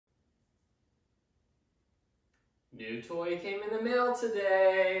New toy came in the mail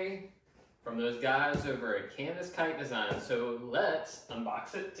today from those guys over at Kite Design. So let's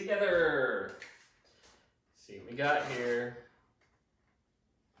unbox it together. See what we got here.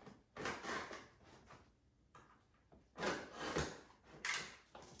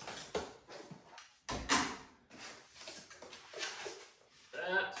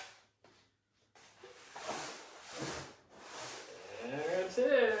 There it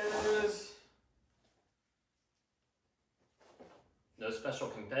is. No special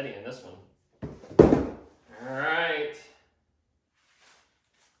confetti in this one. All right.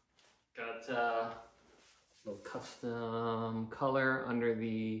 Got a little custom color under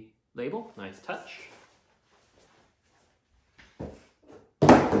the label. Nice touch.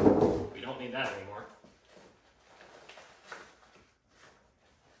 We don't need that anymore.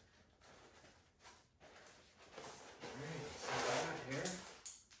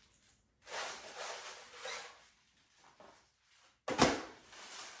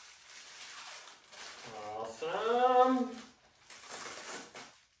 Awesome.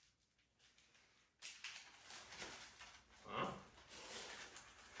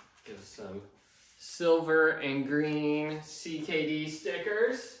 Give some silver and green CKD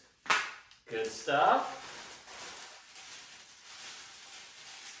stickers. Good stuff.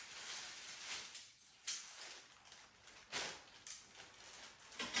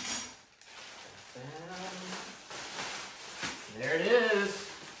 There it is.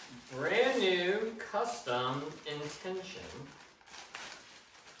 Brand new custom intention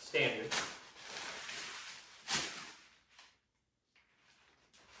standard.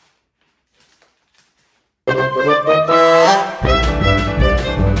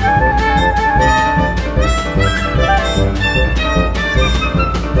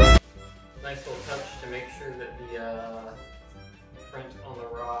 Nice little touch to make sure that the print on the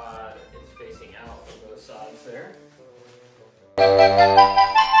rod is facing out on both sides there.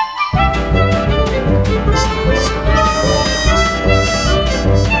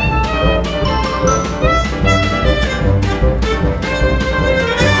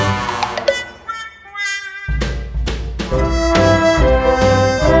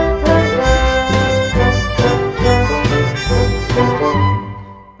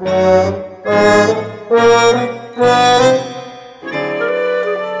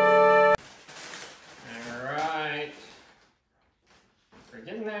 Alright. We're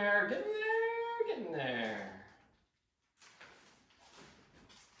getting there, getting there, getting there.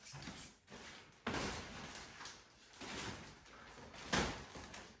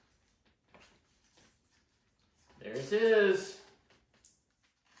 There it is.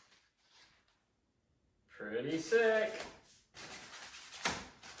 Pretty sick.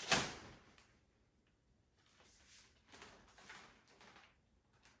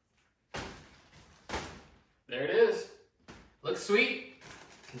 There it is. Looks sweet.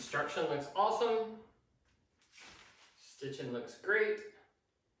 Construction looks awesome. Stitching looks great.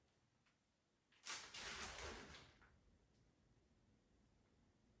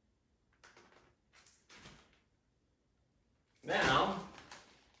 Now,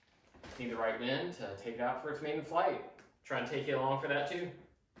 need the right men to take it out for its maiden flight. Try and take you along for that too.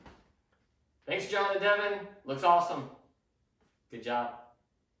 Thanks, John and Devin. Looks awesome. Good job.